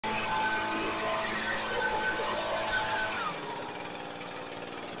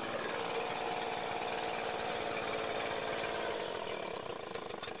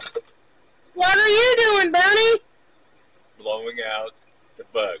you doing, Bunny? Blowing out the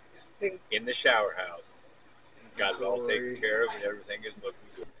bugs in the shower house. Got it all taken care of and everything is looking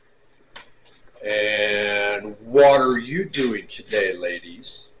good. And what are you doing today,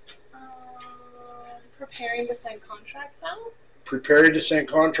 ladies? Preparing to send contracts out. Preparing to send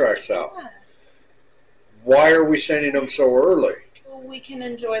contracts out. Yeah. Why are we sending them so early? Well, we can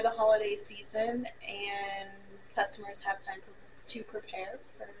enjoy the holiday season and customers have time to prepare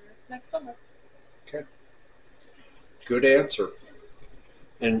for next summer. Okay. Good answer.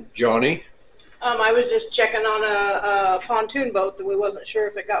 And Johnny? I was just checking on a pontoon boat that we wasn't sure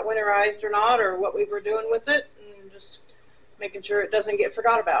if it got winterized or not, or what we were doing with it, and just making sure it doesn't get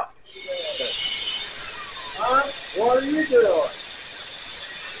forgot about. Huh? What are you doing?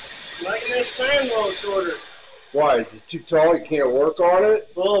 Making this fan roll shorter. Why? Is it too tall? You can't work on it?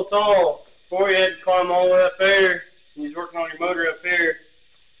 It's a little tall. Before you had to climb all the way up there. He's working on your motor up here.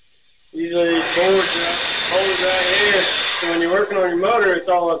 Usually these boards hold it right here. So when you're working on your motor, it's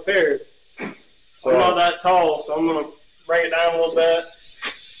all up here. So I'm not that tall, so I'm going to bring it down a little bit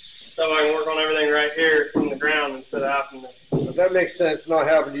so I can work on everything right here from the ground instead of having to. But that makes sense, not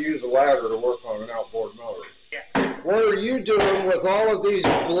having to use a ladder to work on an outboard motor. Yeah. What are you doing with all of these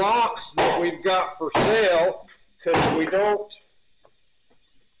blocks that we've got for sale? Because we don't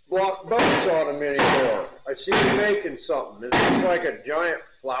block boats on them anymore. I see you making something. Is this like a giant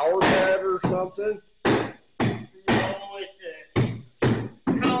flower bed or something? No, it's a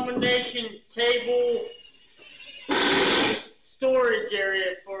combination table storage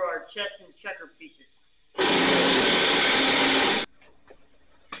area for our chess and checker pieces.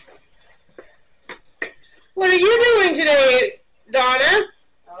 What are you doing today, Donna?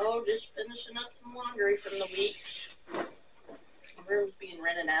 Oh, just finishing up some laundry from the week. The room's being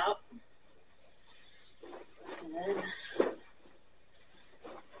rented out. And then,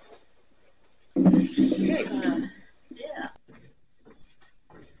 yeah.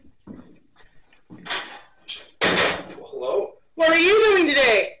 Well, hello. What are you doing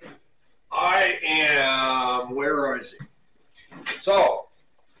today? I am, where is he? So,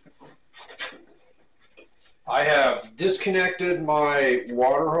 I have disconnected my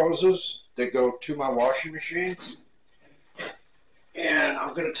water hoses that go to my washing machines. And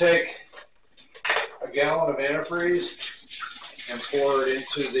I'm going to take a gallon of antifreeze and pour it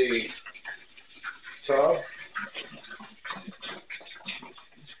into the tub.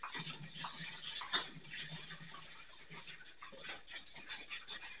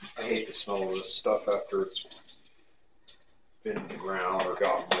 I hate the smell of this stuff after it's been in the ground or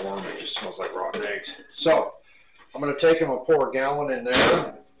gotten warm. It just smells like rotten eggs. So I'm going to take them and pour a gallon in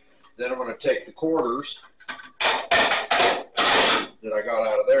there. Then I'm going to take the quarters that I got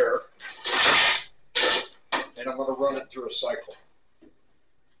out of there, and I'm going to run it through a cycle.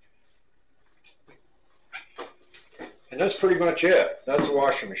 And that's pretty much it. That's a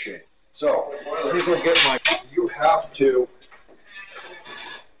washing machine. So let me go get my, you have to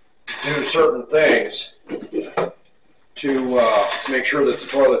do certain things to make sure that the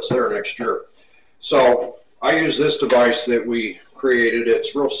toilet's there next year. So I use this device that we created.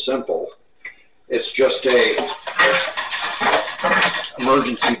 It's real simple. It's just a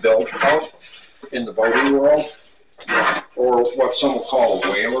emergency bilge pump in the boating world, or what some will call a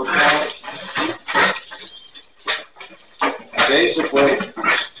whaler pump. Basically,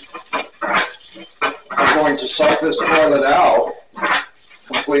 I'm going to suck this toilet out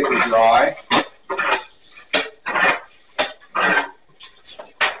completely dry.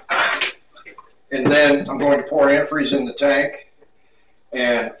 And then I'm going to pour antifreeze in the tank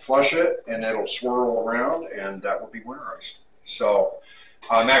and flush it, and it'll swirl around, and that will be winterized. So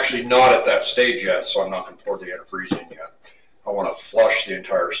I'm actually not at that stage yet, so I'm not going to pour the antifreeze in yet. I want to flush the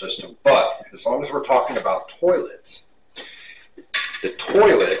entire system. But as long as we're talking about toilets, the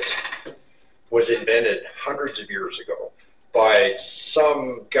toilet was invented hundreds of years ago by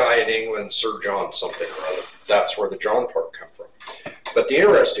some guy in England, Sir John something or other. That's where the John part comes from. But the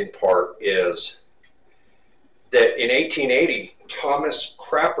interesting part is that in 1880, Thomas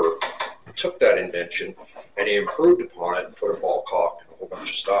Crapper took that invention and he improved upon it and put a ball cock and a whole bunch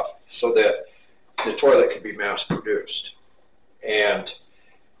of stuff so that the toilet could be mass produced. And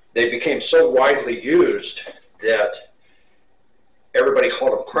they became so widely used that everybody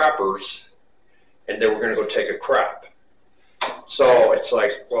called them crappers, and they were going to go take a crap. So it's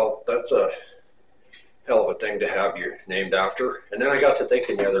like, well, that's a hell of a thing to have you named after. And then I got to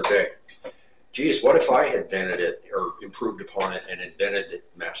thinking the other day, geez, what if I had invented it or improved upon it and invented it,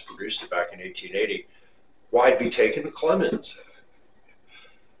 mass produced it back in 1880? Why, I'd be taken to Clemens.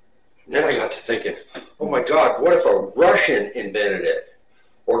 And then I got to thinking, oh my God, what if a Russian invented it?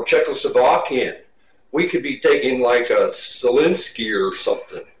 or Czechoslovakian. We could be taking like a Zelensky or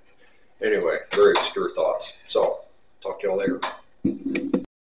something. Anyway, very obscure thoughts. So, talk to y'all later.